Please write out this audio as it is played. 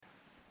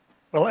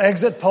Well,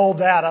 exit poll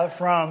data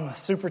from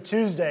Super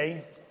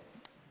Tuesday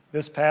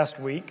this past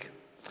week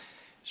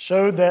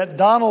showed that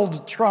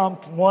Donald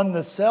Trump won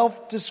the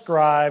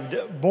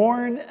self-described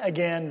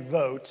born-again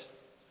vote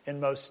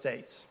in most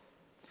states.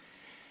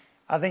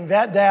 I think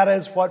that data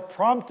is what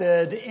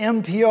prompted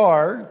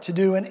NPR to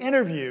do an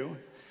interview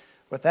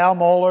with Al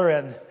Mohler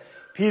and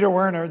Peter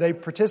Werner. They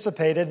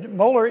participated.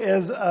 Mohler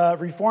is a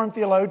Reformed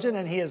theologian,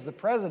 and he is the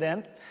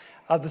president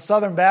of the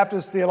Southern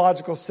Baptist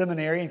Theological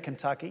Seminary in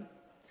Kentucky.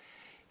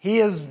 He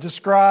is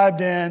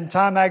described in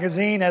Time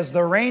magazine as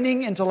the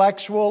reigning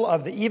intellectual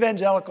of the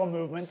evangelical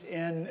movement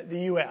in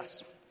the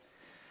U.S.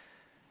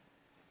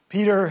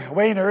 Peter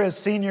Werner is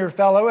senior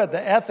fellow at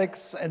the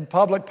Ethics and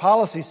Public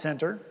Policy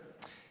Center.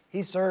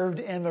 He served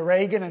in the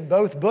Reagan and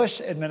both Bush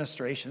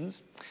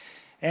administrations,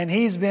 and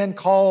he's been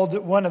called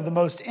one of the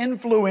most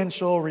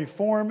influential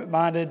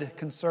reform-minded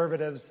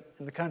conservatives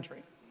in the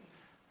country.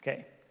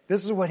 Okay,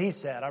 this is what he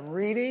said. I'm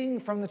reading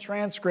from the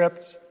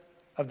transcript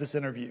of this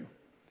interview.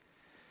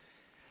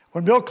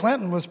 When Bill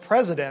Clinton was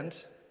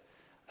president,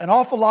 an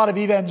awful lot of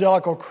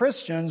evangelical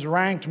Christians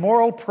ranked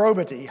moral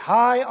probity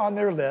high on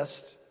their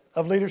list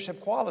of leadership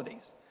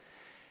qualities.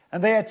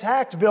 And they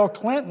attacked Bill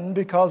Clinton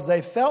because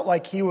they felt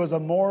like he was a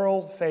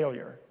moral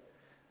failure.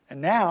 And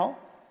now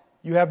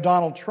you have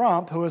Donald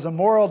Trump, who is a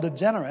moral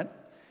degenerate,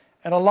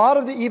 and a lot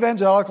of the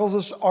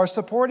evangelicals are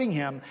supporting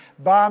him.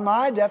 By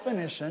my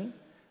definition,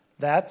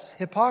 that's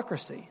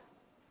hypocrisy.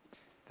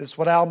 This is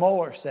what Al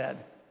Mohler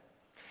said.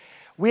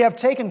 We have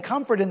taken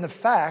comfort in the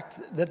fact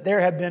that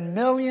there have been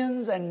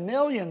millions and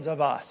millions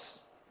of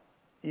us,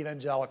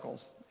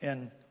 evangelicals,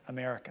 in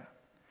America.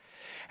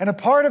 And a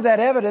part of that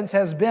evidence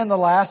has been the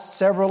last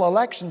several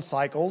election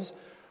cycles,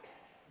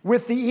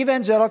 with the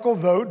evangelical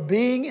vote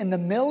being in the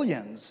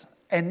millions.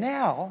 And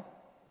now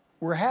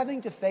we're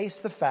having to face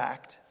the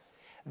fact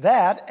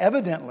that,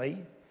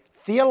 evidently,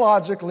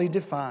 theologically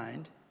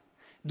defined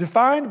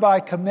by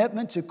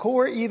commitment to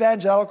core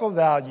evangelical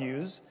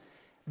values,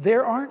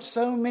 there aren't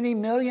so many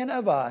million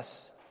of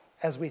us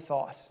as we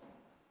thought.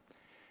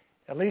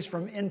 At least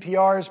from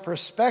NPR's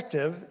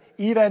perspective,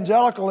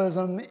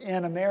 evangelicalism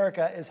in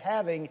America is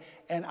having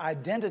an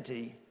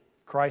identity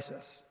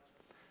crisis.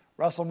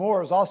 Russell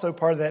Moore is also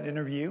part of that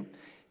interview.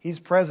 He's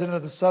president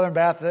of the Southern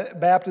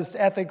Baptist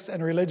Ethics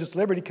and Religious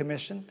Liberty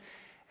Commission,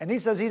 and he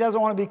says he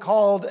doesn't want to be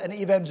called an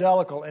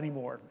evangelical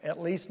anymore,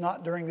 at least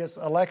not during this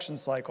election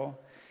cycle.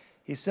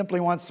 He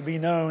simply wants to be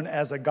known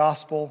as a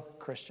gospel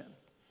Christian.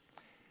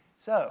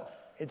 So,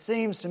 it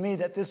seems to me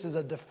that this is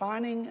a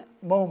defining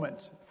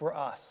moment for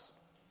us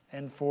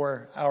and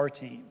for our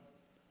team.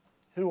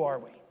 Who are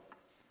we?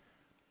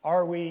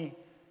 Are we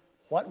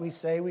what we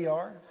say we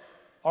are?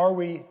 Are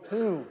we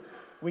who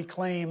we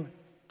claim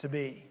to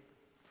be?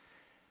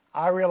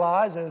 I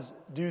realize, as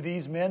do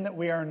these men, that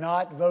we are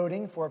not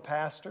voting for a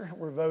pastor.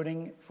 We're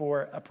voting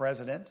for a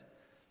president.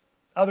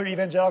 Other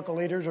evangelical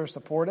leaders are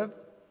supportive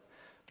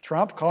of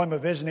Trump, call him a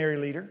visionary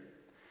leader.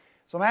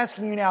 So I'm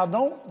asking you now,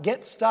 don't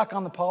get stuck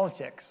on the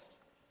politics.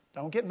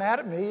 Don't get mad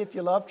at me if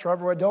you love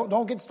Trevor.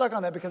 Don't get stuck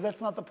on that, because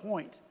that's not the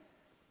point.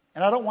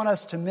 And I don't want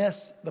us to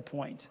miss the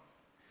point.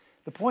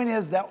 The point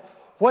is that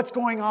what's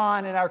going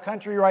on in our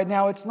country right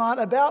now, it's not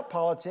about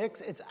politics.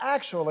 It's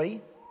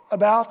actually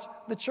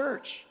about the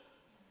church.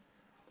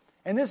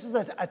 And this is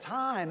a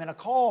time and a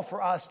call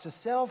for us to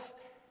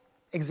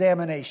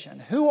self-examination.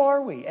 Who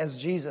are we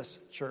as Jesus'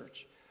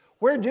 church?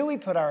 Where do we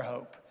put our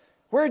hope?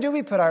 Where do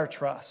we put our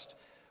trust?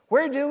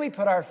 Where do we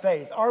put our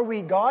faith? Are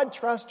we God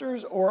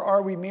trusters, or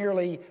are we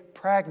merely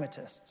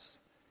pragmatists?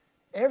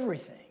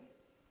 Everything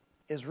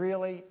is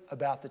really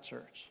about the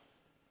church.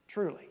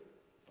 Truly.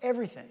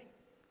 Everything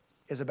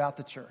is about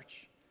the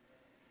church.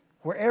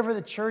 Wherever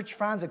the church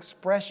finds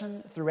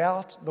expression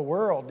throughout the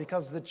world,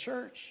 because the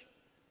church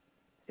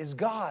is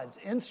God's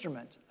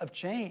instrument of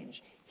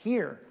change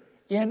here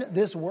in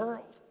this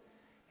world.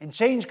 And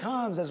change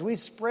comes as we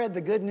spread the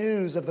good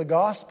news of the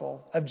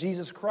gospel of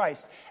Jesus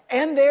Christ,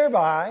 and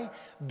thereby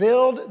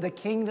build the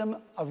kingdom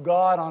of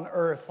God on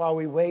earth while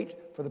we wait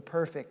for the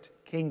perfect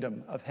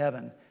kingdom of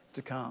heaven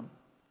to come.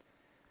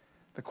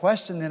 The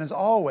question then is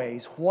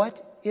always,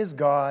 what is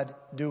God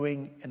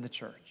doing in the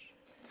church?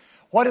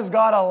 What is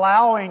God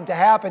allowing to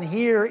happen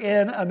here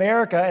in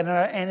America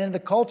and in the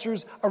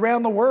cultures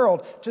around the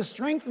world to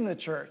strengthen the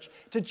church,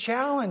 to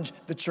challenge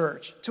the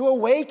church, to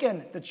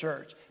awaken the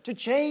church, to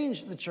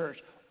change the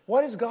church?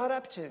 What is God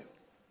up to?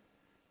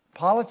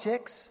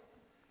 Politics?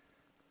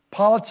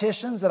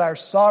 Politicians that our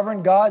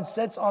sovereign God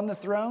sits on the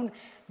throne?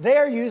 They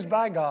are used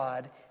by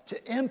God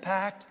to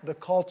impact the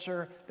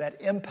culture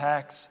that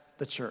impacts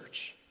the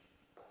church.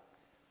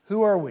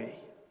 Who are we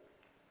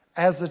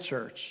as the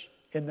church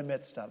in the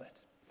midst of it?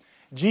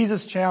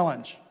 Jesus'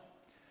 challenge.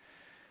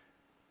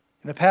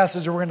 In the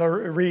passage we're going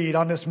to read,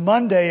 on this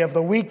Monday of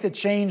the week that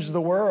changed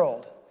the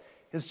world,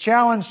 his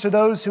challenge to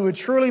those who would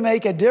truly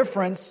make a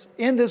difference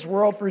in this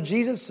world for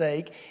Jesus'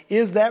 sake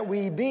is that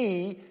we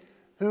be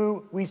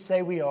who we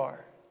say we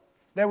are.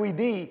 That we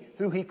be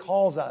who he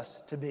calls us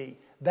to be.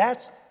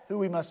 That's who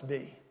we must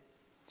be.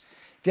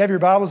 If you have your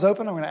Bibles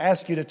open, I'm going to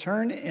ask you to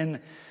turn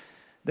in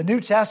the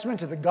New Testament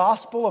to the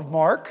Gospel of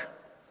Mark,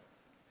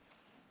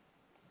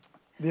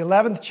 the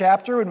 11th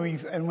chapter.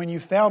 And when you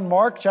found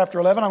Mark chapter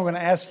 11, I'm going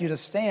to ask you to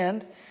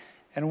stand,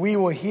 and we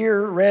will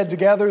hear read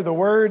together the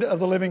word of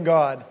the living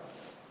God.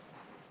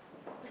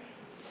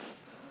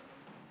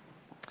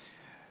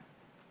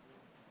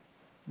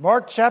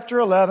 Mark chapter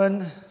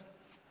 11,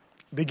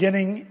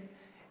 beginning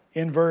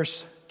in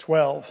verse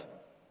 12.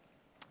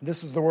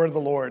 This is the word of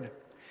the Lord.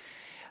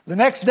 The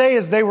next day,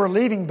 as they were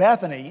leaving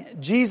Bethany,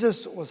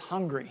 Jesus was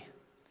hungry.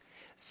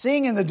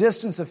 Seeing in the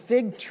distance a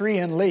fig tree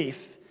and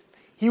leaf,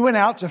 he went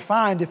out to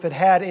find if it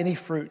had any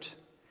fruit.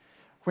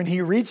 When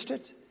he reached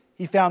it,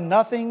 he found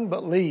nothing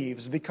but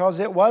leaves, because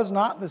it was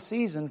not the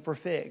season for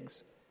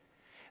figs.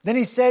 Then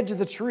he said to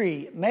the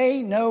tree,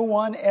 "May no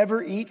one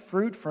ever eat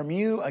fruit from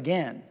you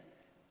again."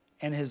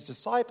 And his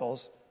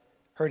disciples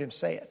heard him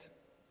say it.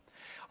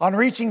 On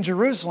reaching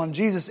Jerusalem,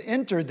 Jesus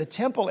entered the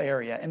temple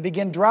area and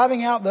began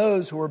driving out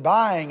those who were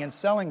buying and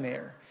selling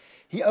there.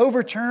 He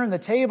overturned the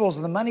tables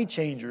of the money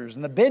changers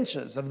and the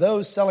benches of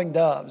those selling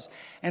doves,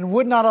 and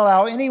would not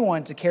allow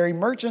anyone to carry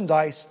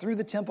merchandise through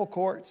the temple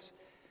courts.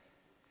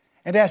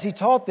 And as he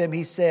taught them,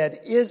 he said,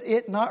 "Is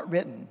it not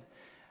written,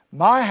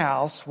 'My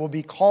house will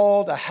be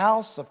called a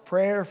house of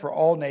prayer for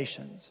all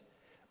nations'?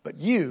 But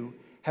you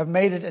have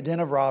made it a den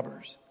of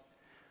robbers."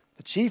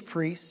 The chief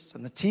priests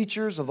and the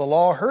teachers of the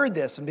law heard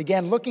this and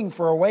began looking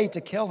for a way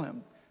to kill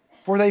him,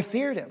 for they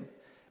feared him,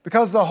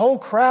 because the whole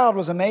crowd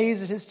was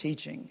amazed at his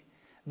teaching.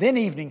 Then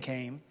evening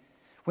came.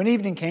 When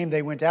evening came,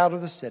 they went out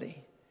of the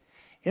city.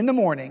 In the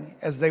morning,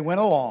 as they went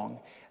along,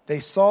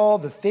 they saw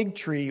the fig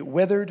tree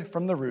withered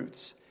from the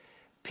roots.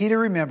 Peter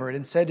remembered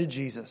and said to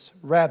Jesus,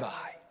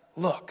 "Rabbi,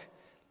 look,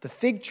 the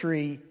fig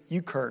tree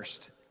you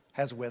cursed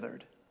has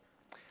withered."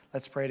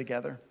 Let's pray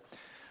together.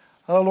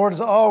 Oh, Lord,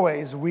 as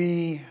always,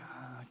 we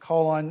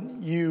call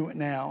on you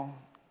now.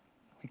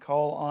 We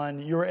call on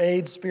your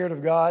aid, Spirit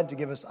of God, to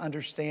give us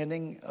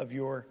understanding of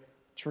your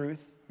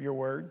truth, your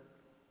word.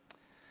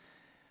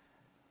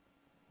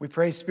 We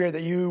pray, Spirit,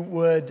 that you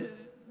would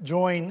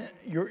join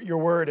your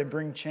word and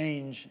bring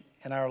change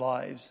in our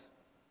lives.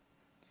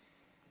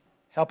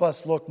 Help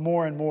us look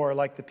more and more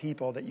like the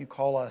people that you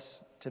call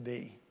us to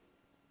be.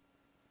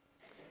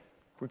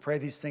 We pray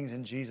these things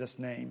in Jesus'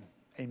 name.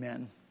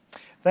 Amen.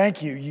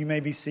 Thank you. You may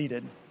be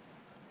seated.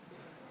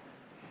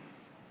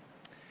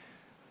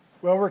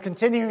 Well, we're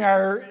continuing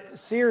our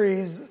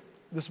series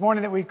this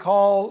morning that we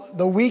call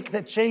The Week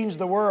That Changed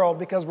the World,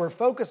 because we're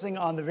focusing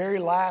on the very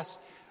last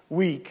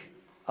week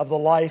of the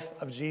life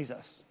of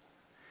Jesus.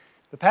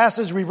 The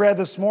passage we've read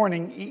this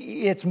morning,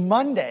 it's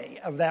Monday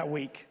of that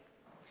week.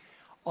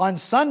 On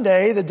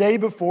Sunday, the day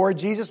before,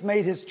 Jesus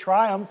made his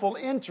triumphal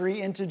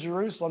entry into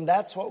Jerusalem.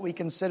 That's what we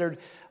considered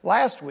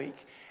last week.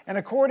 And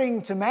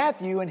according to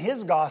Matthew in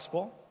his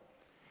gospel,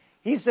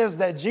 he says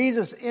that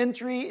Jesus'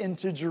 entry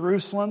into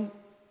Jerusalem,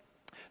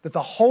 that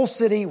the whole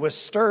city was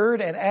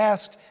stirred and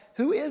asked,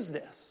 "Who is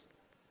this?"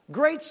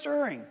 Great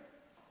stirring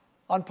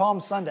on Palm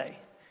Sunday.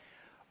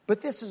 But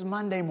this is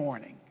Monday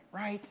morning,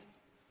 right?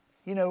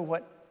 You know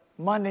what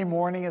Monday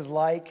morning is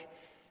like.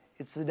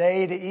 It's the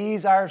day to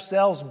ease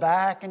ourselves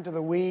back into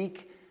the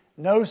week.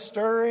 No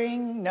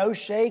stirring, no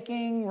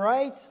shaking,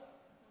 right?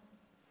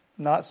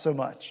 Not so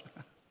much.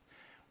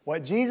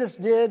 What Jesus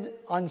did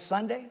on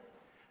Sunday,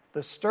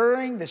 the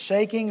stirring, the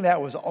shaking,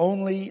 that was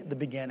only the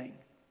beginning.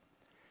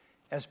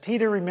 As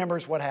Peter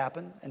remembers what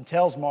happened and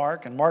tells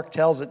Mark, and Mark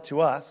tells it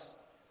to us,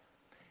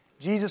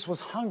 Jesus was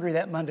hungry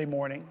that Monday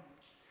morning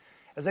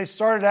as they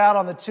started out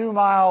on the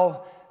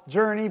 2-mile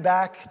journey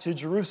back to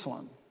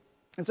Jerusalem.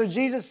 And so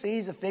Jesus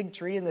sees a fig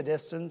tree in the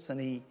distance,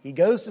 and he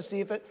goes to see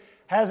if it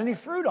has any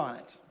fruit on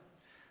it.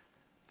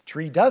 The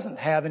tree doesn't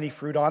have any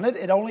fruit on it.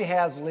 It only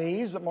has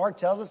leaves, but Mark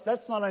tells us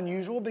that's not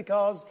unusual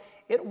because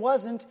it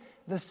wasn't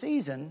the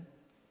season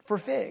for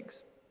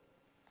figs.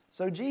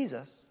 So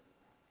Jesus,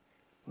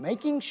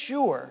 making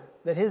sure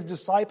that his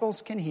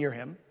disciples can hear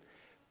him,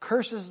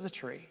 curses the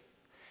tree.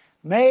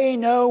 "May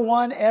no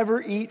one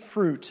ever eat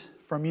fruit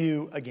from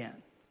you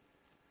again."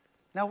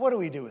 Now, what do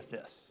we do with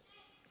this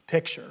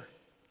picture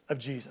of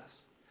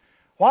Jesus?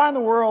 Why in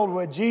the world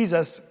would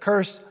Jesus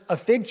curse a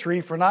fig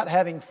tree for not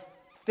having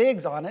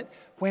figs on it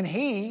when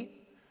he,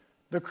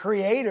 the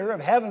creator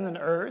of heaven and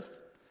earth,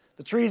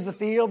 the trees of the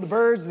field, the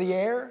birds of the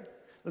air,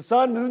 the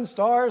sun, moon,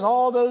 stars,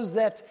 all those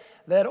that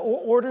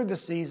ordered the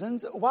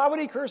seasons, why would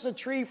he curse a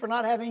tree for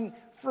not having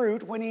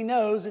fruit when he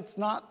knows it's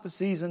not the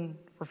season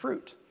for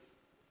fruit?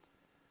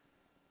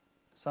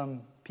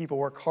 Some people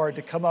work hard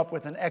to come up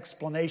with an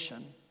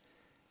explanation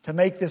to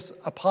make this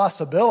a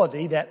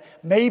possibility that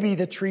maybe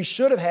the tree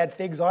should have had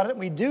figs on it.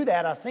 We do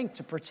that, I think,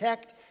 to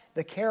protect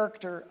the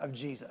character of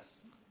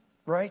Jesus,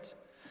 right?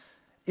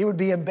 It would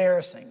be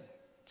embarrassing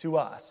to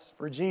us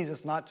for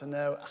Jesus not to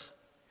know,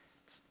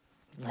 it's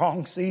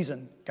wrong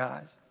season,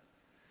 guys.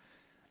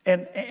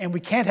 And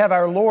we can't have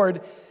our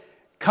Lord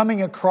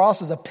coming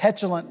across as a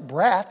petulant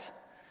brat,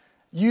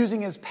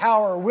 using his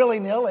power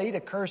willy-nilly to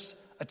curse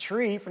a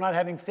tree for not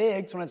having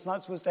figs when it's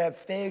not supposed to have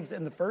figs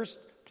in the first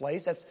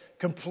place. That's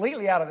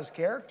completely out of his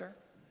character.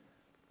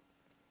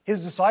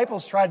 His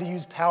disciples tried to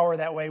use power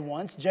that way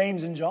once,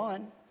 James and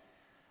John.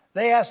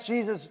 They asked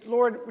Jesus,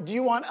 Lord, do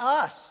you want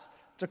us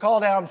to call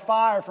down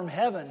fire from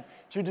heaven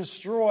to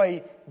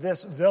destroy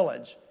this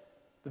village,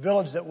 the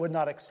village that would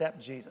not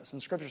accept Jesus?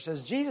 And Scripture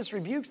says Jesus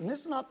rebuked them.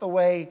 This is not the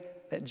way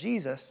that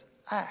Jesus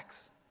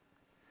acts.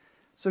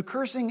 So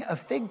cursing a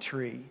fig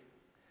tree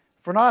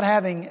for not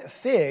having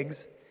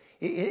figs,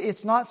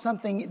 it's not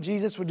something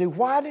Jesus would do.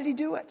 Why did he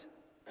do it?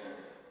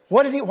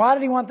 Why did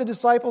he want the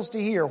disciples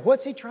to hear?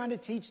 What's he trying to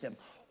teach them?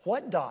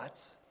 What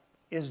dots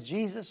is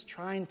Jesus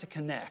trying to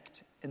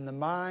connect in the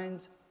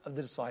minds of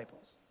the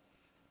disciples?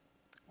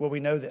 Well, we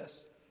know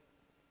this.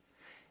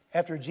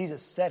 After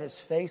Jesus set his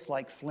face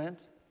like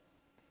flint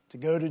to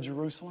go to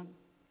Jerusalem,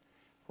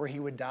 where he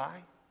would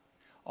die,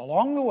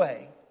 along the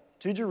way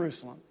to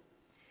Jerusalem,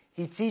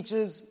 he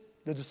teaches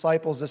the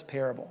disciples this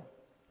parable.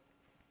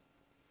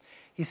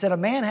 He said, a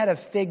man had a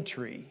fig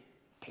tree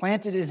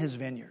planted in his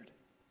vineyard,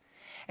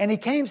 and he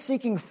came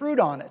seeking fruit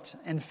on it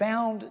and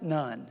found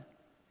none.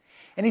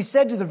 And he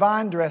said to the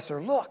vine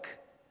dresser, look,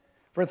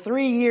 for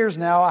 3 years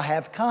now I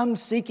have come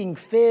seeking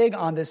fig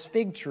on this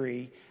fig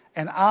tree,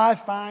 and I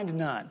find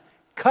none.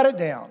 Cut it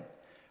down.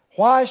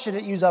 Why should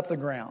it use up the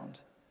ground?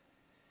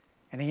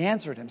 And he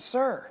answered him,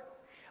 Sir,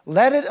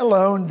 let it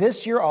alone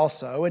this year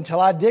also,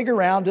 until I dig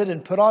around it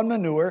and put on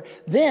manure.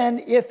 Then,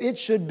 if it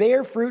should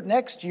bear fruit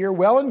next year,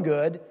 well and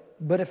good.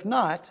 But if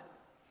not,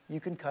 you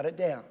can cut it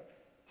down.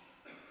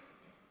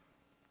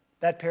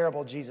 That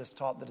parable Jesus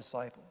taught the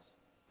disciples.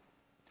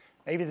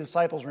 Maybe the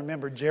disciples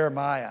remembered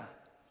Jeremiah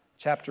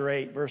chapter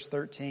 8, verse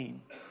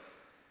 13.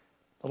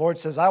 The Lord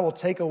says, I will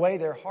take away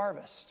their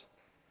harvest.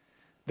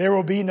 There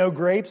will be no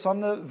grapes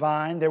on the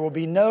vine. There will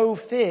be no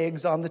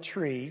figs on the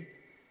tree.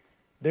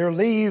 Their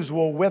leaves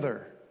will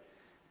wither.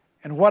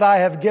 And what I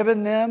have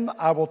given them,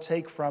 I will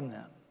take from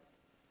them.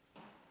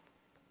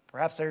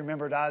 Perhaps they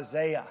remembered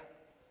Isaiah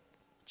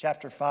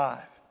chapter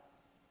 5.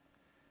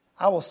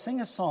 I will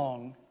sing a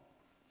song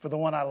for the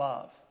one I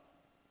love,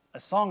 a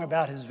song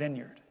about his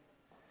vineyard.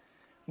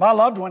 My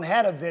loved one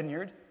had a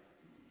vineyard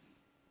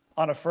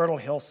on a fertile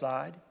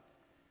hillside.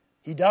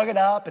 He dug it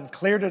up and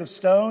cleared it of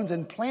stones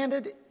and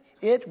planted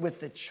it with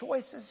the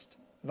choicest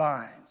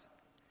vines.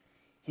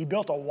 He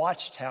built a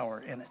watchtower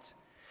in it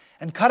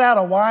and cut out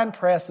a wine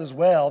press as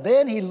well.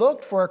 Then he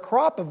looked for a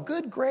crop of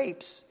good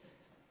grapes,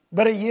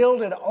 but it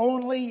yielded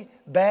only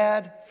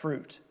bad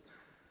fruit.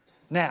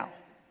 Now,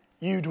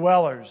 you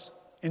dwellers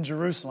in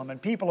Jerusalem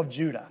and people of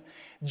Judah,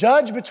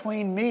 judge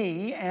between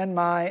me and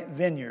my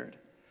vineyard.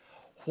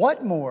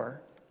 What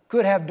more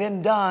could have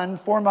been done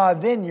for my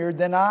vineyard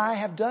than I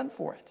have done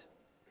for it?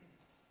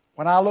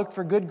 When I looked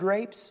for good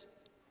grapes,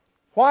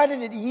 why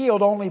did it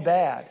yield only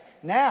bad?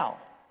 Now,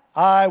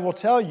 I will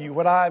tell you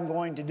what I am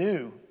going to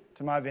do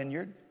to my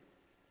vineyard.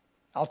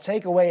 I'll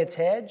take away its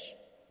hedge,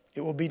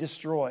 it will be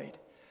destroyed.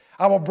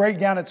 I will break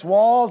down its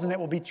walls, and it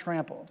will be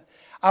trampled.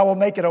 I will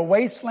make it a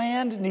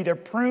wasteland, neither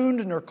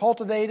pruned nor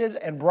cultivated,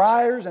 and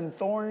briars and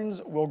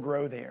thorns will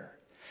grow there.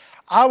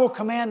 I will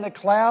command the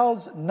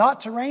clouds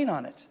not to rain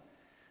on it.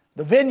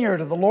 The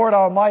vineyard of the Lord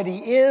Almighty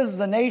is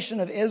the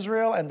nation of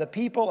Israel, and the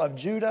people of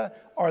Judah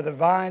are the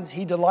vines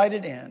he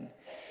delighted in.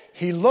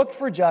 He looked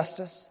for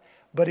justice,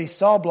 but he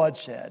saw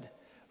bloodshed,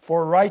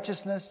 for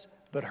righteousness,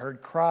 but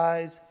heard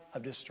cries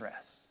of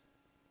distress.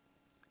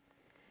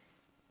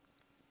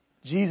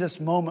 Jesus'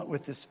 moment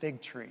with this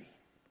fig tree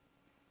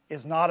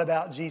is not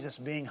about Jesus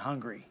being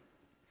hungry.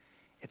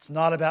 It's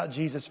not about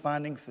Jesus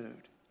finding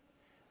food.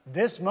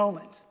 This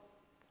moment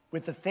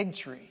with the fig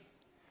tree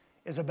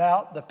is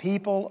about the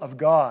people of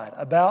God,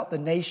 about the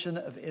nation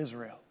of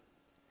Israel.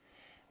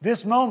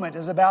 This moment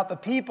is about the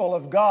people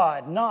of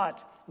God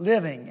not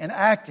living and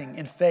acting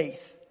in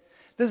faith.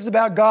 This is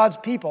about God's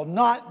people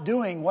not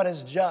doing what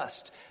is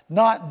just,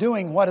 not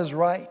doing what is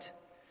right.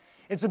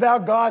 It's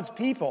about God's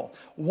people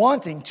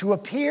wanting to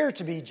appear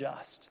to be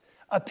just,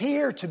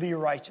 appear to be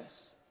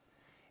righteous.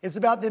 It's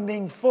about them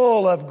being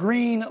full of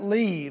green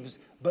leaves,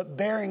 but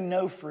bearing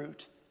no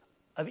fruit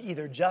of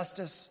either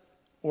justice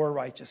or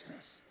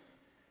righteousness.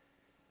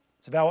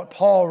 It's about what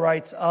Paul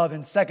writes of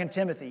in 2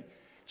 Timothy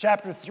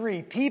chapter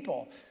 3,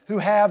 people who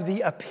have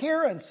the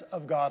appearance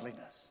of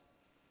godliness,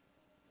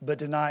 but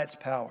deny its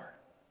power.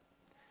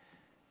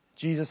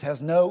 Jesus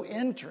has no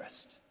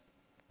interest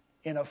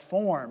in a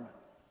form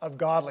of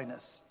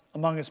godliness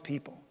among his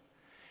people.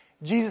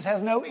 Jesus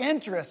has no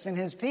interest in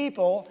his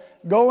people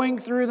going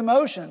through the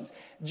motions.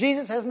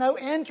 Jesus has no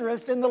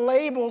interest in the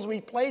labels we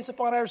place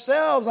upon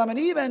ourselves. I'm an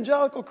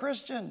evangelical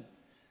Christian,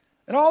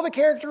 and all the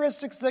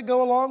characteristics that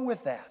go along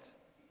with that.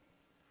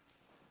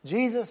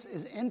 Jesus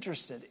is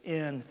interested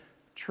in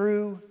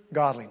true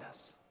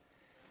godliness.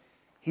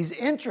 He's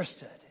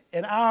interested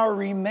in our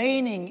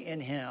remaining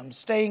in him,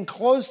 staying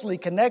closely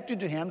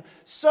connected to him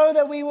so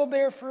that we will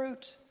bear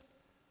fruit.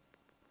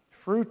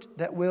 Fruit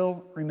that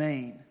will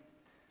remain.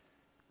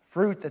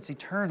 Fruit that's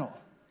eternal.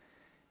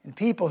 In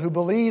people who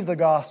believe the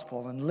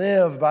gospel and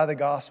live by the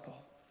gospel.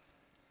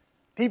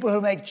 People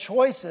who make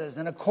choices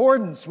in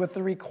accordance with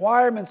the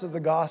requirements of the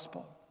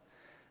gospel.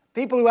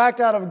 People who act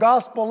out of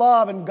gospel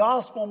love and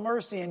gospel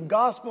mercy and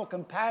gospel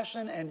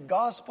compassion and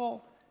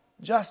gospel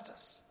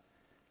justice.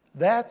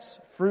 That's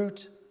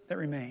fruit that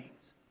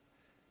remains.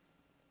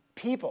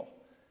 People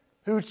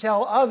who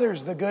tell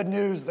others the good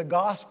news, the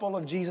gospel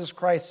of Jesus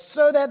Christ,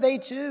 so that they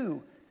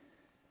too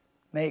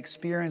may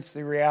experience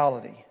the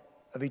reality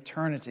of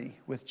eternity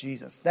with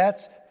Jesus.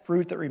 That's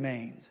fruit that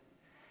remains.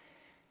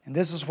 And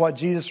this is what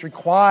Jesus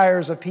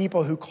requires of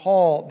people who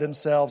call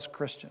themselves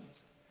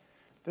Christians.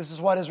 This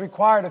is what is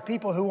required of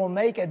people who will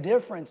make a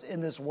difference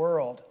in this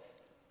world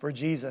for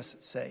Jesus'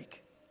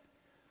 sake.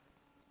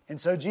 And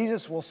so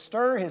Jesus will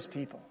stir His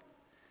people.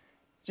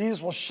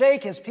 Jesus will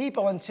shake His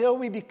people until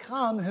we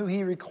become who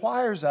He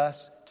requires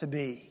us to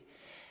be.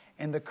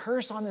 And the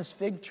curse on this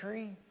fig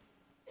tree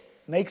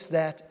makes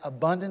that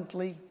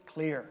abundantly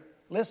clear.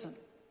 Listen,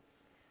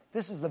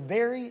 this is the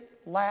very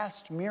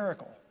last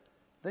miracle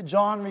that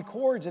John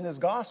records in his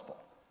gospel.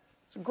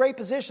 It's a great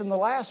position, the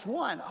last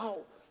one.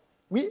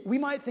 We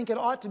might think it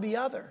ought to be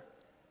other,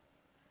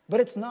 but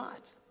it's not.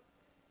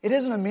 It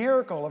isn't a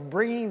miracle of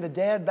bringing the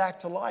dead back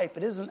to life.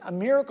 It isn't a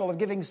miracle of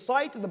giving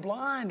sight to the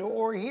blind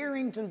or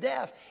hearing to the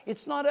deaf.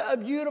 It's not a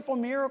beautiful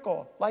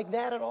miracle like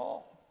that at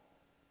all.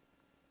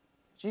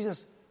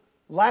 Jesus'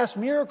 last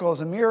miracle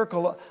is a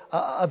miracle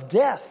of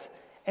death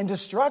and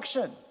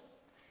destruction.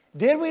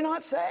 Did we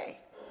not say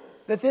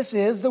that this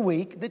is the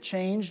week that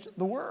changed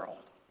the world?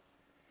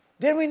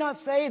 Did we not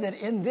say that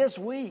in this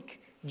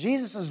week,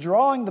 Jesus is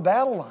drawing the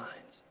battle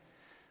lines?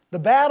 The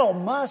battle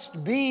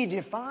must be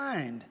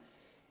defined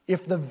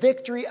if the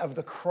victory of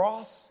the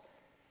cross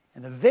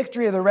and the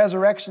victory of the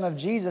resurrection of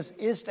Jesus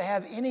is to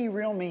have any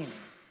real meaning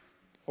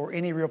or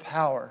any real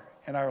power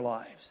in our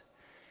lives.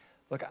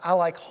 Look, I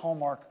like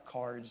Hallmark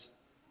cards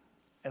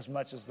as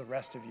much as the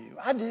rest of you.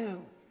 I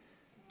do.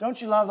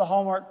 Don't you love the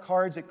Hallmark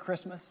cards at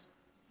Christmas?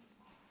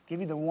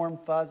 Give you the warm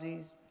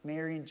fuzzies,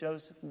 Mary and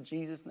Joseph and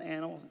Jesus and the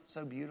animals. It's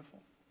so beautiful.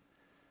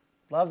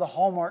 Love the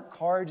Hallmark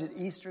cards at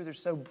Easter. They're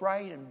so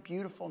bright and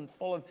beautiful and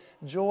full of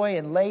joy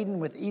and laden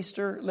with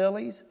Easter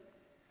lilies.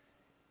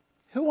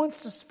 Who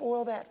wants to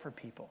spoil that for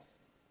people?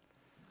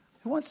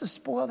 Who wants to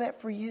spoil that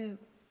for you?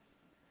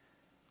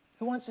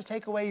 Who wants to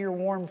take away your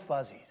warm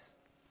fuzzies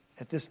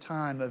at this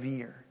time of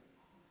year?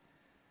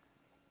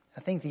 I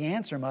think the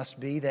answer must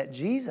be that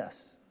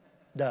Jesus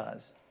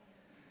does.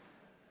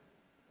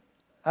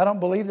 I don't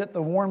believe that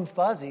the warm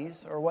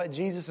fuzzies are what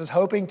Jesus is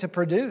hoping to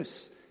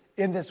produce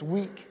in this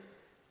week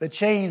that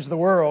changed the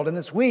world, in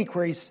this week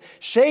where He's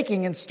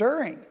shaking and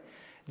stirring.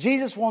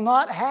 Jesus will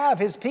not have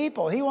His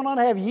people, He will not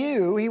have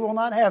you, He will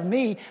not have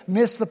me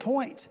miss the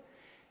point.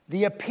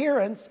 The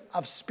appearance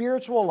of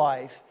spiritual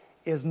life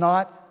is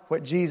not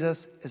what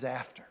Jesus is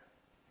after.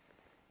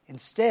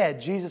 Instead,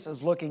 Jesus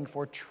is looking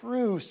for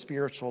true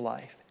spiritual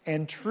life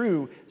and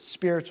true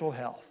spiritual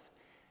health.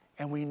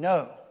 And we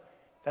know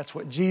that's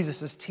what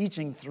Jesus is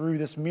teaching through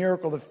this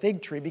miracle of the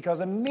fig tree,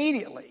 because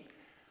immediately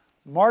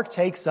Mark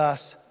takes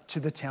us to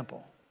the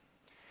temple.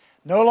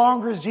 No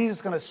longer is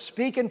Jesus going to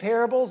speak in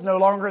parables. No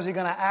longer is He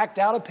going to act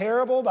out a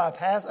parable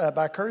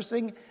by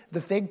cursing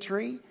the fig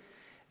tree.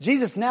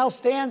 Jesus now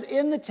stands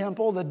in the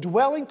temple, the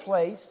dwelling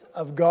place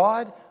of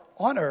God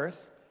on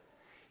earth.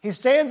 He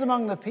stands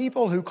among the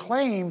people who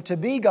claim to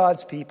be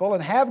God's people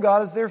and have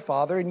God as their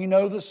Father, and you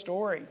know the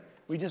story.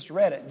 We just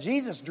read it.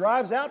 Jesus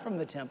drives out from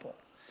the temple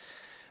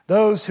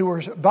those who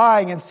were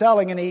buying and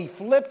selling, and He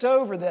flipped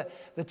over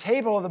the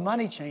table of the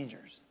money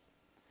changers.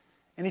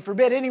 And He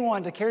forbid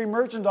anyone to carry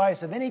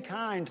merchandise of any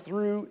kind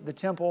through the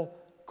temple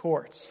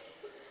courts.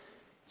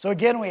 So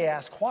again we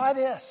ask, why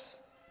this?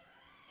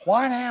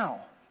 Why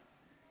now?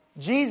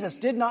 Jesus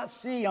did not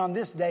see on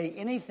this day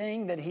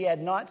anything that He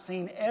had not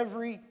seen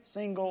every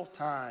single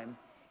time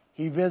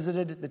He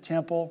visited the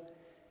temple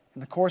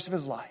in the course of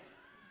His life.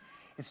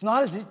 It's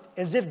not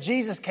as if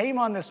Jesus came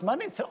on this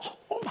Monday and said,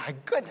 oh my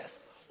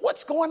goodness,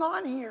 what's going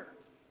on here?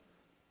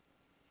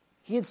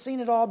 He had seen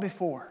it all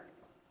before.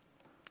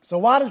 So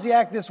why does He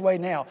act this way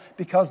now?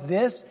 Because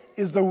this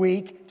is the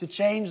week to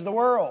change the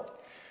world,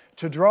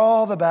 to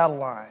draw the battle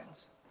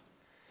lines,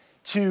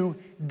 to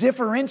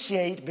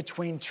differentiate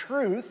between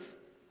truth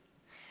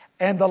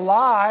and the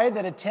lie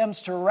that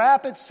attempts to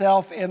wrap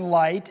itself in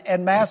light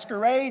and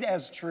masquerade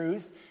as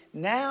truth.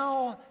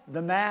 Now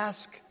the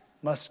mask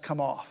must come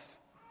off.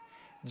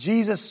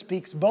 Jesus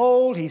speaks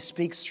bold, He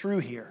speaks true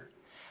here.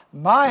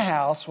 My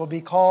house will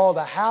be called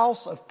a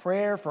house of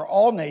prayer for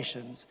all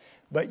nations,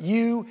 but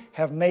you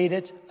have made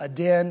it a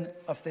den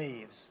of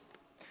thieves.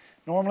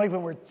 Normally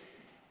when we're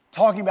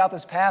talking about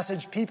this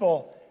passage,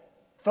 people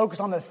focus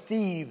on the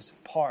thieves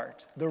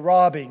part, the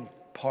robbing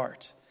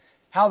part.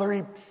 How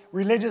the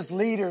religious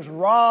leaders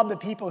robbed the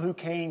people who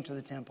came to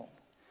the temple.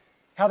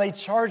 How they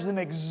charged them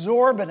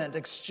exorbitant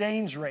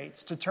exchange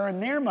rates to turn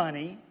their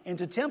money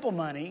into temple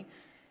money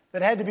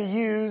that had to be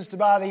used to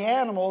buy the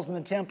animals in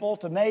the temple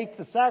to make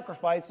the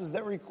sacrifices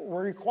that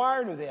were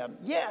required of them.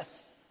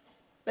 Yes,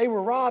 they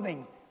were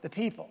robbing the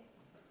people.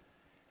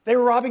 They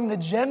were robbing the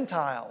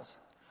Gentiles.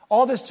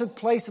 All this took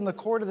place in the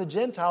court of the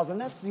Gentiles,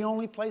 and that's the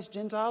only place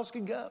Gentiles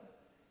could go.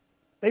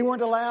 They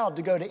weren't allowed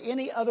to go to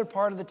any other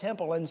part of the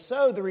temple. And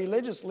so the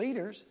religious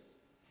leaders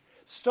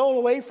stole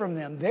away from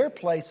them their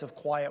place of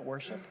quiet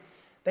worship.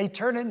 They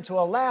turned it into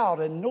a loud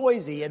and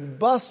noisy and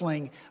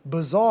bustling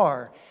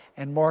bazaar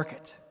and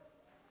market.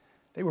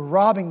 They were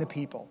robbing the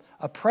people,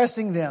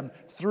 oppressing them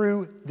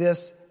through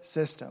this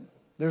system.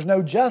 There's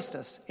no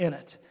justice in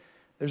it.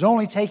 There's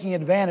only taking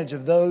advantage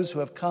of those who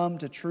have come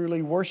to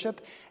truly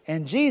worship,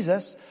 and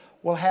Jesus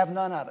will have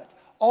none of it.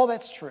 All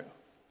that's true.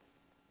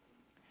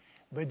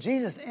 But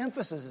Jesus'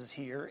 emphasis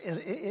here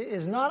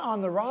is not on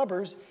the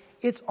robbers,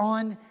 it's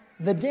on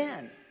the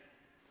den.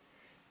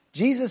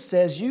 Jesus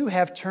says, you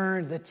have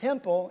turned the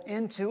temple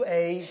into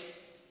a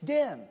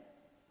den.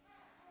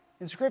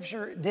 In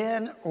Scripture,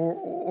 den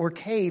or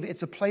cave,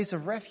 it's a place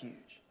of refuge.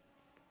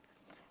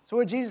 So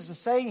what Jesus is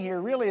saying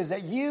here really is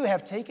that you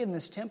have taken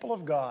this temple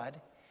of God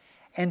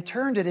and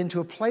turned it into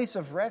a place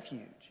of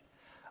refuge,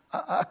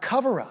 a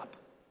cover-up,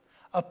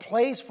 a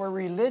place where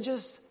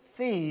religious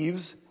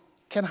thieves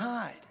can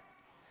hide.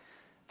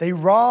 They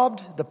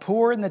robbed the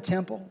poor in the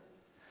temple,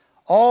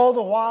 all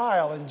the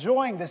while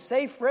enjoying the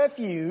safe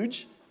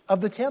refuge of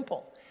the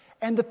temple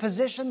and the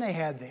position they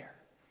had there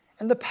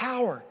and the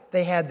power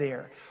they had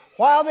there.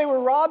 While they were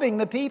robbing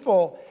the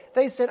people,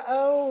 they said,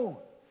 oh,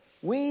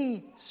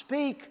 we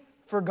speak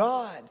for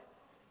God.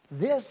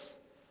 This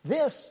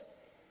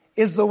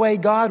is the way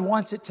God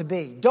wants it to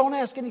be. Don't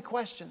ask any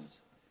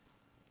questions.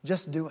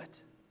 Just do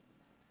it.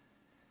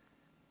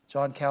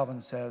 John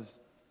Calvin says,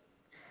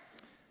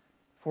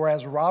 for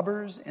as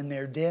robbers in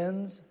their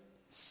dens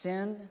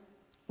sin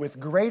with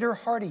greater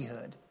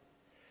hardihood,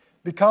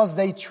 because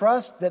they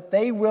trust that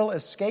they will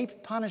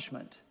escape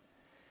punishment,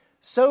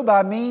 so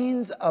by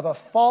means of a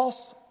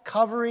false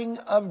covering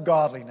of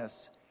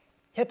godliness,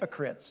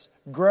 hypocrites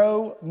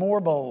grow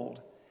more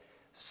bold,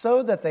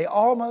 so that they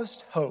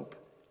almost hope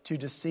to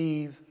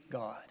deceive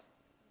God.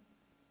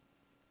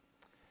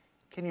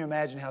 Can you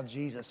imagine how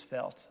Jesus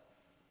felt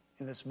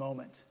in this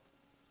moment?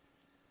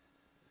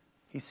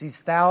 He sees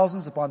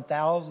thousands upon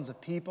thousands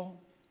of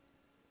people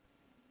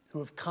who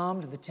have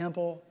come to the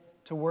temple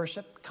to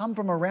worship, come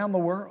from around the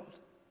world.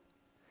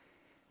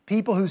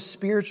 People whose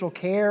spiritual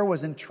care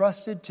was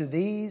entrusted to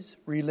these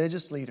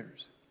religious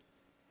leaders.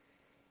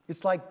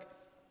 It's like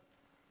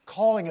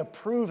calling a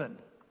proven,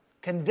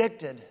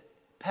 convicted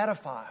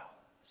pedophile,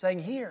 saying,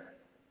 here,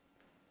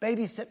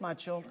 babysit my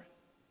children.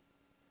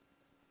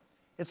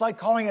 It's like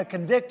calling a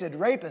convicted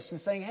rapist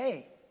and saying,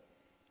 hey,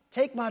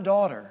 take my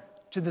daughter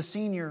to the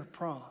senior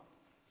prom.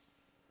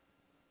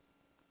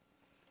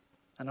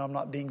 I know I'm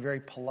not being very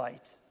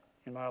polite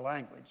in my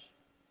language,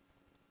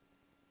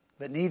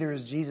 but neither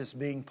is Jesus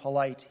being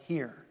polite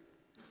here,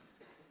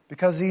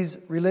 because these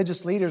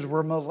religious leaders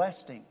were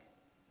molesting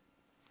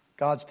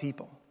God's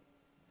people,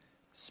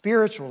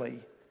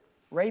 spiritually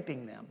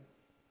raping them,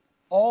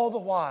 all the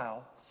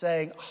while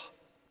saying, oh,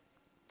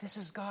 this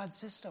is God's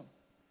system.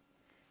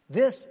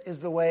 This is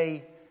the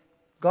way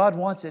God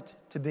wants it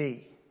to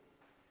be.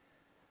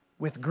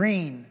 With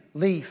green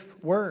leaf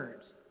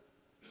words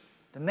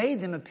that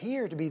made them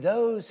appear to be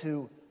those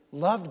who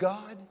loved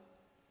God,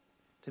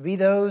 to be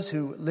those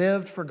who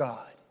lived for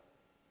God.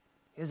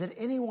 Is it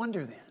any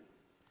wonder then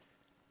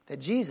that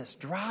Jesus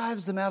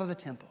drives them out of the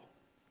temple?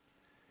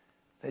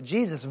 That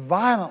Jesus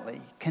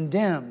violently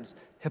condemns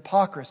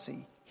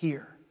hypocrisy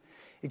here,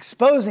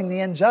 exposing the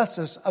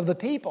injustice of the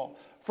people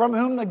from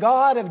whom the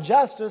God of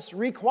justice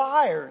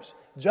requires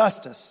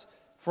justice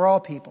for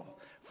all people,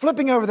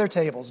 flipping over their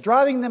tables,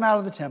 driving them out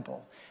of the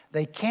temple.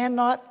 They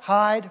cannot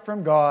hide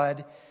from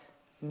God,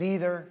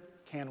 neither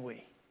can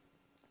we.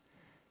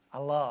 I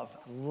love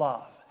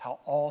how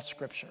all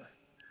Scripture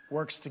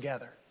works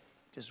together,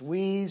 just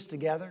weaves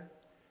together.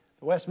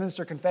 The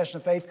Westminster Confession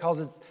of Faith calls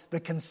it the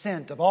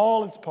consent of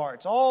all its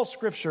parts. All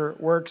Scripture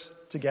works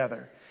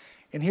together.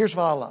 And here's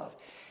what I love.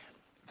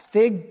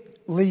 Fig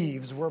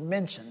leaves were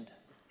mentioned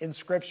in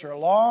Scripture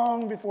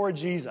long before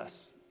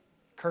Jesus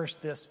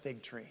cursed this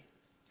fig tree.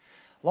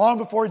 Long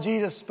before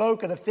Jesus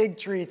spoke of the fig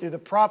tree through the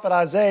prophet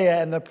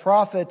Isaiah and the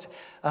prophet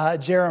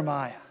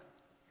Jeremiah.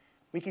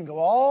 We can go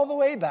all the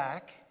way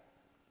back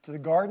to the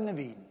Garden of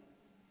Eden,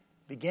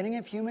 beginning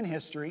of human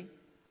history,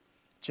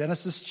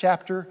 Genesis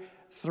chapter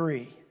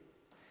 3,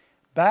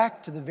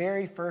 back to the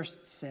very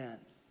first sin.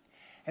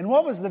 And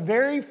what was the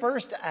very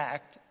first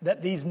act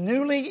that these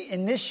newly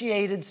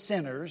initiated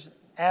sinners,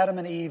 Adam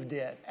and Eve,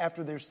 did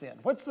after their sin?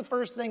 What's the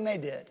first thing they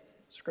did?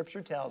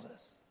 Scripture tells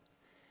us.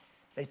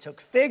 They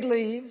took fig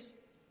leaves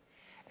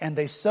and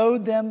they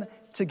sewed them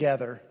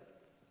together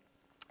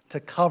to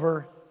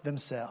cover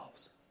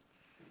themselves.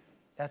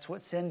 That's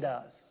what sin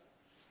does.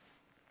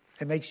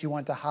 It makes you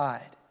want to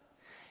hide.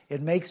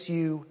 It makes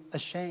you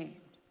ashamed.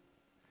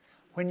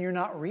 When you're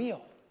not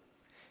real,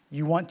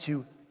 you want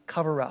to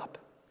cover up.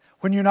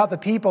 When you're not the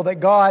people that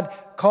God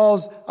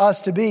calls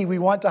us to be, we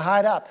want to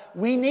hide up.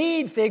 We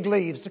need fig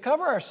leaves to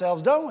cover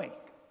ourselves, don't we?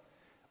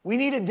 We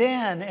need a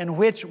den in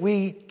which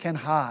we can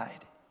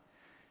hide.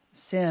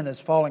 Sin is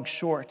falling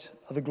short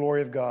of the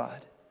glory of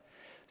God.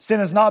 Sin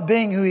is not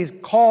being who He's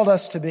called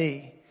us to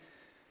be.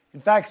 In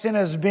fact, sin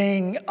is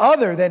being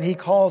other than He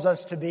calls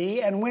us to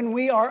be. And when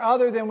we are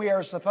other than we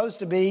are supposed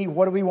to be,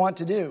 what do we want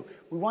to do?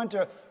 We want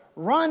to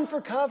run for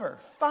cover,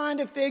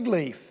 find a fig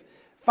leaf,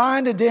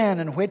 find a den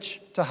in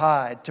which to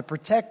hide, to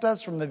protect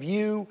us from the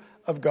view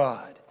of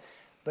God.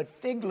 But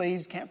fig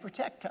leaves can't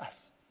protect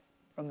us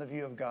from the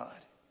view of God.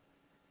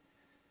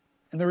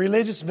 And the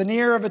religious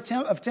veneer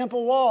of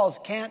temple walls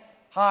can't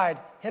hide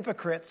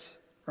hypocrites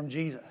from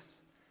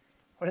Jesus.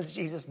 What does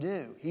Jesus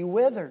do? He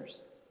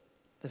withers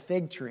the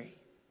fig tree.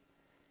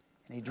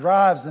 And He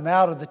drives them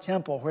out of the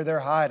temple where they're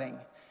hiding.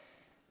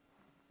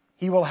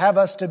 He will have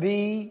us to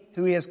be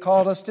who He has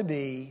called us to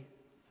be,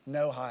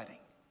 no hiding.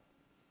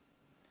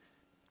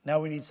 Now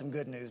we need some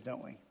good news,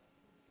 don't we?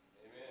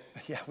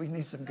 Amen. Yeah, we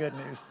need some good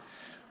news.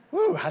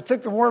 Woo, I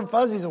took the warm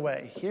fuzzies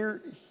away.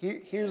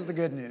 Here's the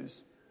good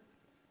news.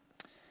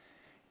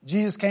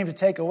 Jesus came to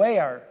take away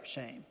our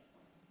shame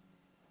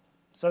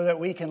so that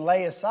we can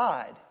lay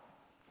aside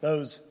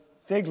those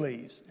fig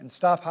leaves and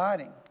stop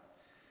hiding.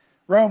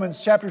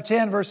 Romans chapter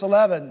 10, verse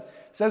 11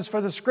 says,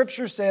 "For the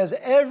Scripture says,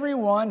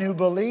 everyone who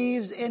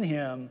believes in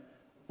Him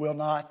will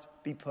not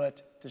be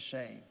put to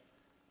shame."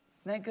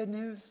 Isn't that good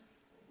news?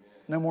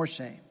 No more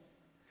shame.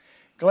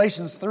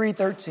 Galatians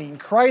 3:13,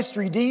 "Christ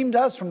redeemed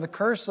us from the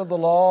curse of the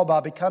law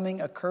by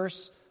becoming a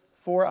curse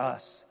for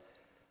us.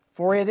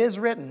 For it is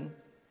written,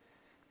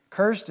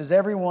 cursed is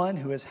everyone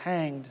who is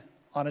hanged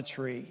on a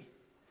tree."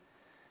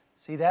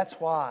 See, that's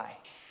why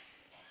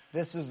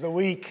this is the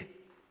week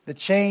that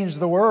changed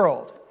the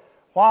world.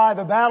 Why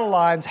the battle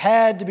lines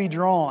had to be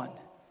drawn.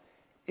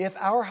 If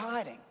our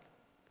hiding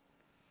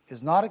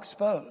is not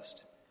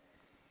exposed,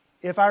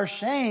 if our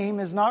shame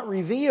is not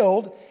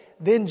revealed,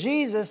 then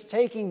Jesus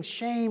taking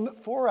shame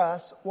for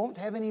us won't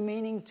have any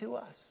meaning to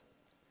us.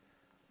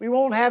 We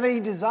won't have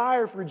any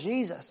desire for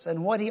Jesus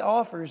and what He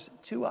offers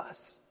to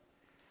us.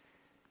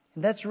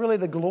 And that's really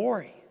the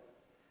glory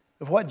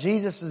of what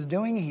Jesus is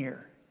doing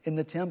here in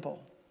the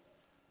temple.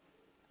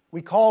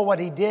 We call what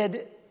He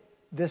did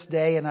this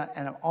day, and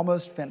I'm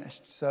almost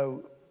finished,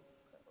 so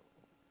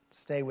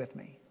stay with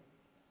me.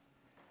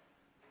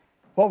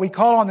 What we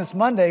call on this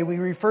Monday, we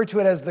refer to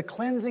it as the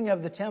cleansing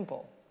of the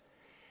temple.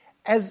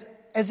 As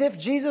if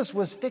Jesus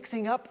was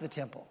fixing up the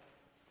temple.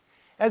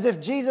 As if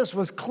Jesus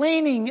was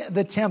cleaning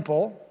the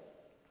temple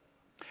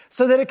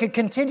so that it could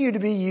continue to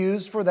be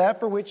used for that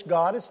for which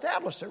God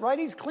established it, right?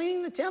 He's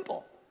cleaning the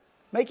temple,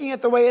 making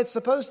it the way it's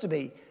supposed to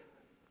be.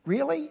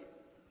 Really?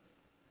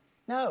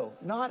 No,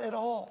 not at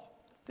all.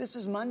 This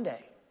is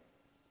Monday.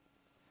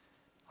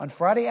 On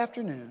Friday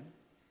afternoon,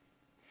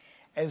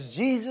 as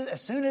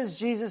soon as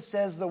Jesus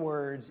says the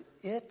words,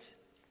 "It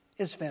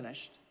is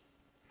finished,"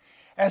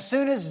 as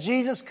soon as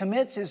Jesus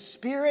commits His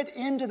Spirit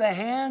into the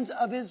hands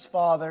of His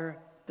Father,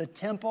 the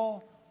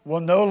temple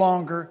will no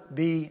longer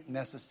be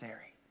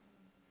necessary.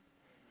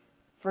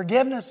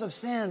 Forgiveness of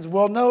sins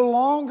will no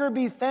longer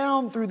be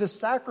found through the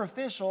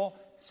sacrificial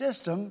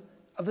system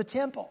of the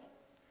temple.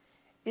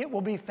 It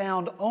will be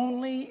found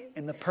only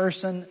in the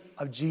person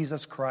of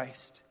Jesus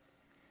Christ.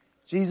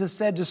 Jesus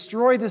said,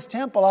 "Destroy this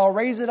temple, I'll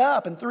raise it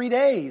up in 3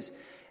 days."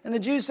 And the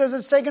Jew says,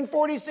 "It's taken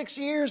 46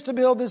 years to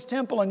build this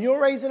temple, and you'll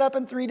raise it up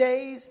in 3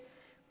 days?"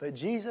 But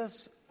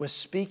Jesus was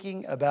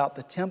speaking about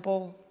the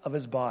temple of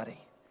His body,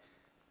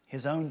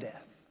 His own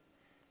death.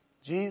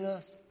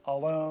 Jesus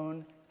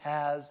alone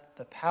has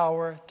the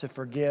power to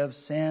forgive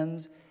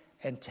sins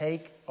and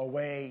take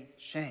away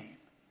shame.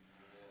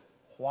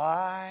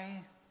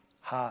 Why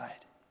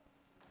hide?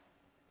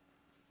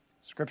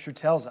 Scripture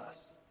tells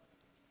us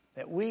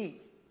that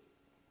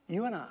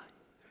you and I,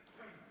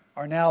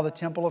 are now the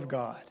temple of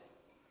God.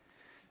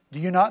 Do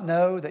you not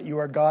know that you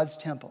are God's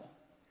temple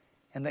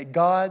and that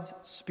God's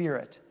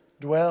Spirit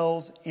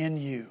dwells in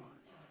you?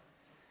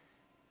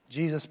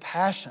 Jesus'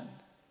 passion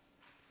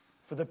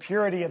for the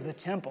purity of the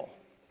temple,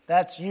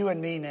 that's you and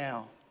me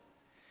now,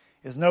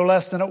 is no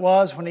less than it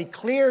was when He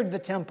cleared the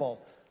temple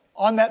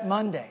on that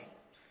Monday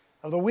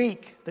of the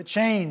week that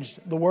changed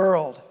the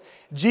world.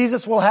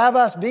 Jesus will have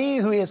us be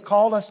who He has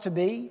called us to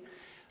be.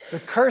 The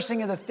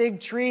cursing of the fig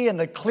tree and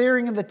the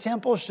clearing of the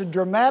temple should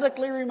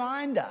dramatically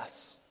remind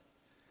us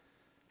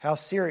how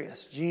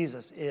serious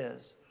Jesus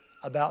is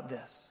about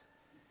this.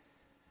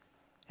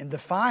 And the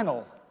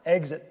final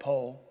exit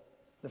poll,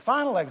 the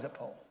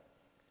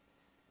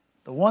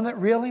one that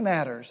really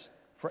matters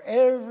for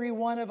every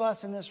one of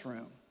us in this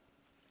room,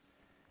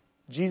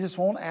 Jesus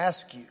won't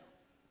ask you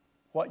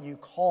what you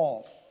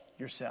call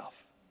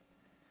yourself.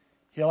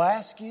 He'll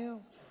ask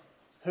you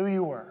who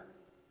you were.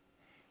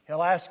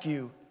 He'll ask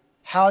you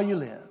how you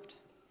lived.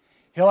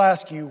 He'll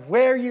ask you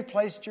where you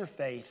placed your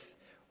faith,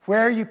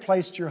 where you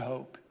placed your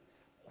hope,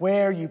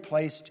 where you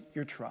placed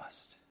your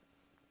trust.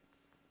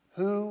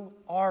 Who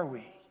are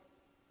we?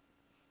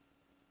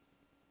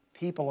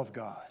 People of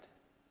God,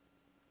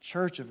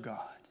 church of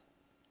God.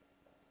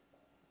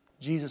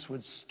 Jesus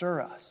would stir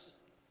us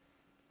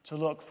to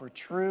look for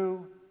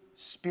true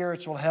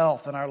spiritual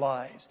health in our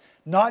lives,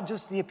 not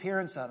just the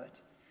appearance of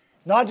it,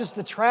 not just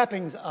the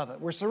trappings of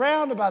it. We're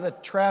surrounded by the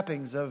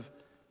trappings of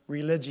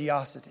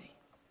religiosity.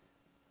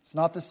 It's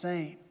not the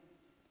same.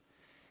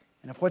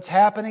 And if what's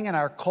happening in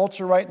our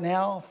culture right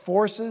now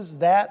forces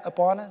that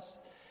upon us,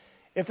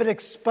 if it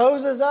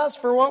exposes us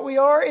for what we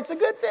are, it's a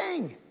good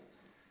thing.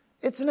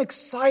 It's an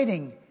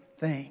exciting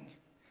thing.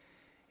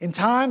 In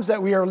times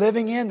that we are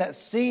living in that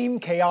seem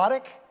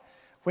chaotic,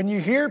 when you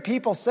hear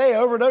people say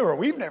over and over,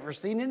 we've never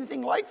seen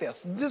anything like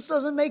this. This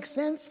doesn't make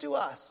sense to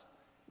us.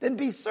 Then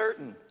be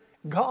certain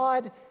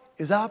God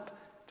is up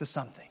to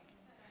something.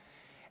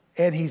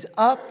 And He's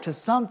up to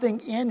something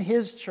in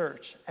His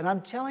church. And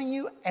I'm telling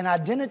you, an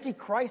identity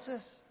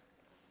crisis,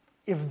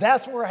 if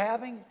that's what we're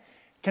having,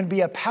 can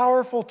be a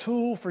powerful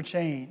tool for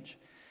change.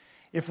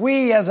 If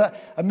we as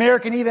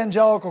American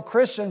evangelical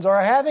Christians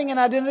are having an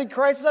identity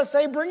crisis, I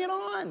say bring it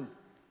on.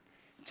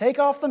 Take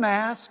off the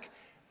mask,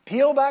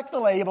 peel back the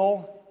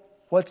label.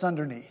 What's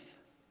underneath?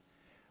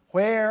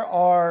 Where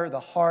are the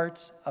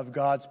hearts of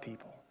God's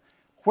people?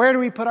 Where do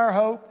we put our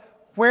hope?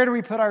 Where do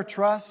we put our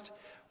trust?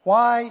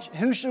 Why?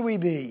 Who should we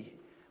be?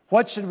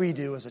 What should we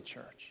do as a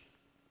church?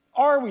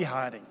 Are we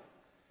hiding?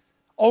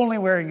 Only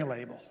wearing a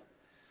label?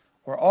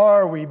 Or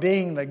are we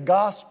being the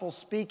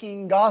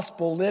gospel-speaking,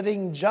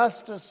 gospel-living,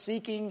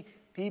 justice-seeking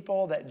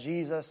people that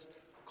Jesus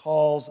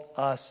calls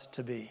us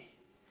to be?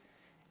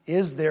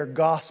 Is there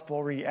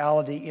gospel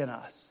reality in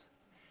us?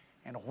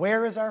 And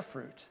where is our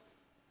fruit?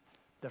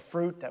 The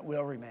fruit that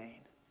will remain.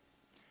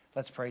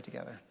 Let's pray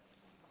together.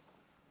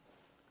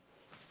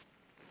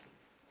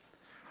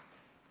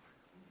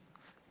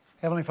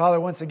 Heavenly Father,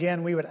 once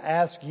again, we would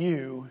ask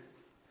you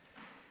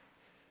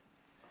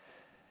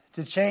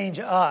to change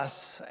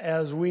us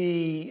as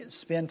we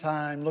spend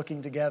time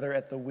looking together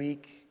at the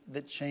week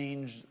that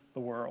changed the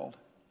world.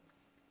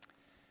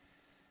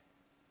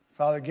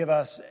 Father, give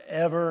us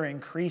ever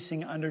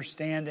increasing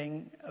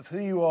understanding of who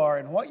you are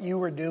and what you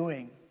were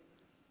doing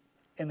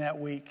in that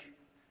week.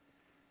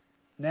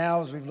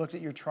 Now, as we've looked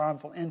at your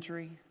triumphal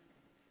entry,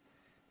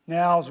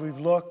 now as we've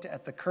looked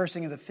at the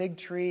cursing of the fig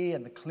tree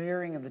and the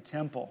clearing of the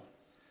temple,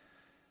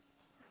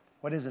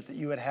 what is it that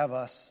you would have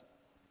us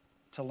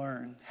to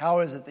learn? How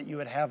is it that you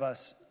would have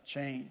us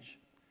change?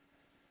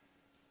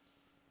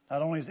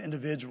 Not only as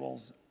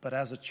individuals, but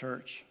as a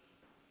church.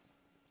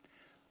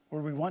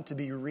 Lord, we want to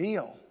be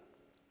real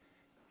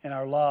in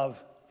our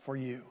love for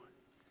you.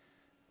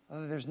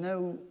 There's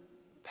no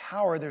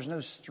power, there's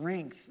no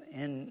strength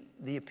in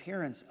the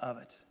appearance of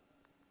it.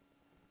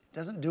 It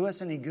doesn't do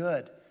us any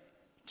good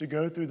to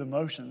go through the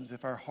motions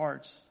if our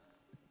hearts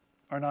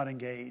are not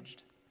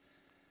engaged.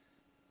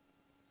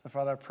 So,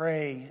 Father, I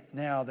pray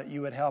now that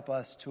you would help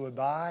us to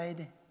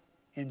abide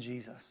in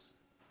Jesus,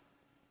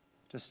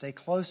 to stay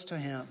close to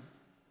Him,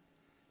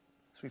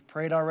 as we've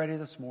prayed already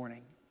this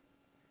morning.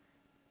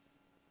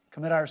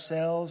 Commit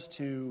ourselves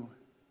to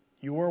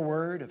your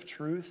word of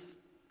truth.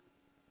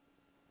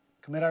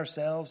 Commit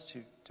ourselves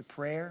to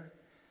prayer,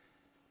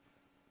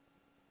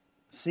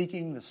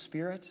 seeking the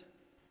Spirit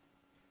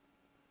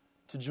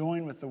to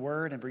join with the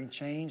Word and bring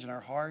change in our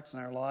hearts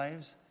and our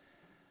lives.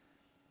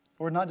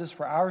 Lord, not just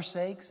for our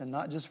sakes and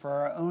not just for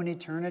our own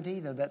eternity,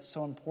 though that's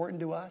so important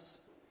to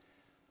us.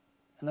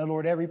 And though,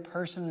 Lord, every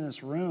person in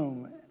this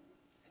room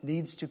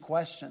needs to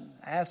question,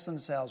 ask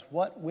themselves,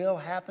 what will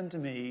happen to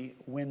me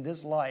when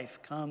this life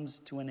comes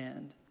to an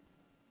end?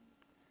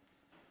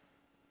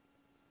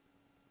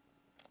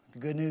 The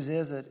good news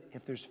is that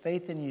if there's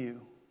faith in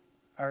you,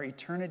 our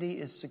eternity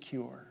is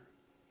secure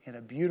in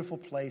a beautiful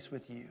place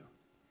with you.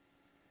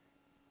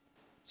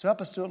 So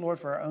help us do it, Lord,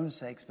 for our own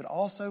sakes, but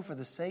also for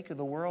the sake of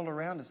the world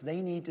around us. They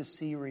need to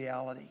see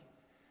reality.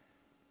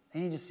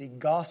 They need to see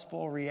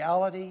gospel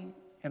reality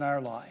in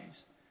our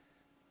lives.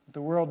 What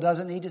the world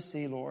doesn't need to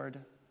see, Lord,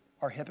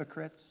 are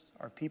hypocrites,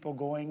 are people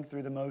going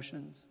through the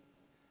motions.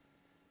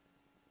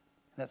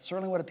 That's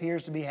certainly what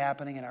appears to be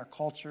happening in our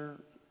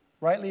culture,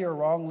 rightly or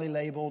wrongly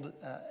labeled.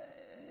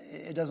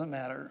 It doesn't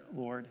matter,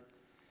 Lord.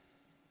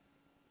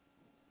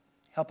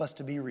 Help us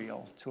to be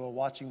real to a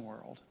watching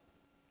world.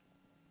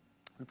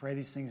 We pray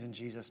these things in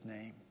Jesus'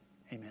 name.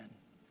 Amen.